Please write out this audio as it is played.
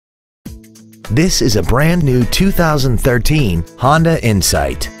This is a brand new 2013 Honda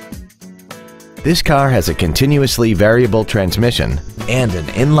Insight. This car has a continuously variable transmission and an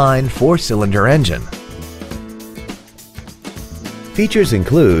inline 4-cylinder engine. Features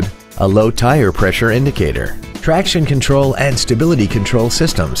include a low tire pressure indicator, traction control and stability control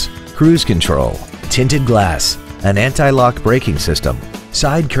systems, cruise control, tinted glass, an anti-lock braking system,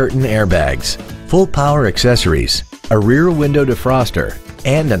 side curtain airbags, full power accessories, a rear window defroster,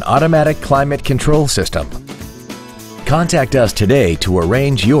 and an automatic climate control system. Contact us today to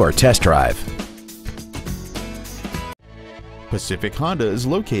arrange your test drive. Pacific Honda is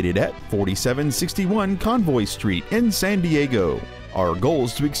located at 4761 Convoy Street in San Diego. Our goal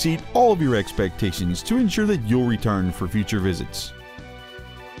is to exceed all of your expectations to ensure that you'll return for future visits.